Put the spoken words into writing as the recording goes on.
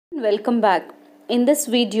Welcome back. In this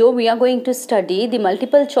video we are going to study the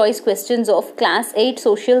multiple choice questions of class 8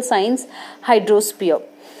 social science hydrosphere.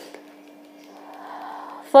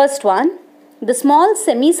 First one, the small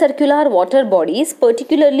semicircular water bodies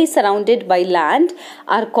particularly surrounded by land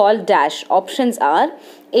are called dash. Options are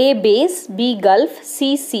A bays, B gulf,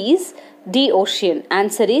 C seas, D ocean.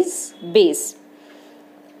 Answer is bays.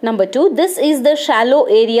 Number 2, this is the shallow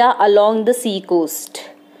area along the sea coast.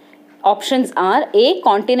 Options are A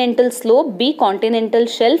continental slope, B continental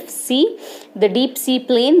shelf, C the deep sea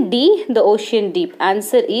plain, D the ocean deep.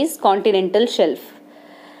 Answer is continental shelf.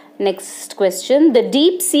 Next question, the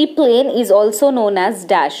deep sea plain is also known as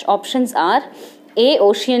dash. Options are A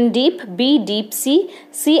ocean deep, B deep sea,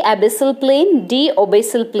 C abyssal plain, D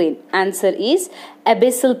abyssal plain. Answer is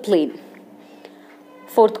abyssal plain.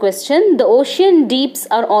 Fourth question, the ocean deeps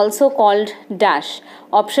are also called dash.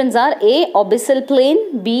 Options are A abyssal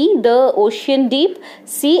plain, B the ocean deep,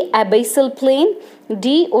 C abyssal plain,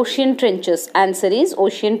 D ocean trenches. Answer is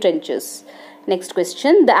ocean trenches. Next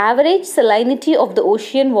question, the average salinity of the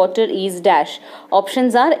ocean water is dash.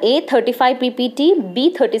 Options are A 35 ppt,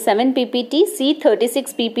 B 37 ppt, C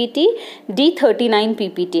 36 ppt, D 39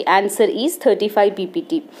 ppt. Answer is 35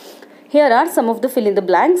 ppt. Here are some of the fill in the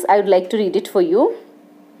blanks. I would like to read it for you.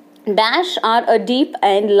 Dash are a deep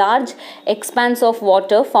and large expanse of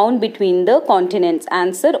water found between the continents.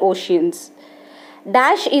 Answer oceans.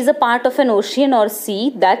 Dash is a part of an ocean or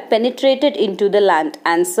sea that penetrated into the land.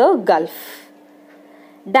 Answer gulf.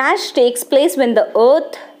 Dash takes place when the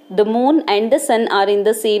earth, the moon and the sun are in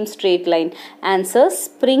the same straight line. Answer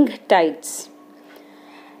spring tides.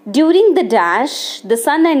 During the dash, the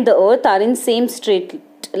sun and the earth are in same straight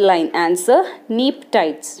line. Answer neap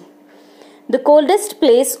tides. The coldest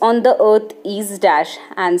place on the earth is dash.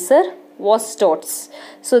 Answer Vostok.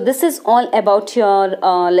 So this is all about your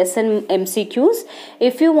lesson MCQs.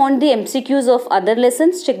 If you want the MCQs of other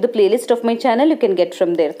lessons, check the playlist of my channel. You can get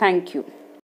from there. Thank you.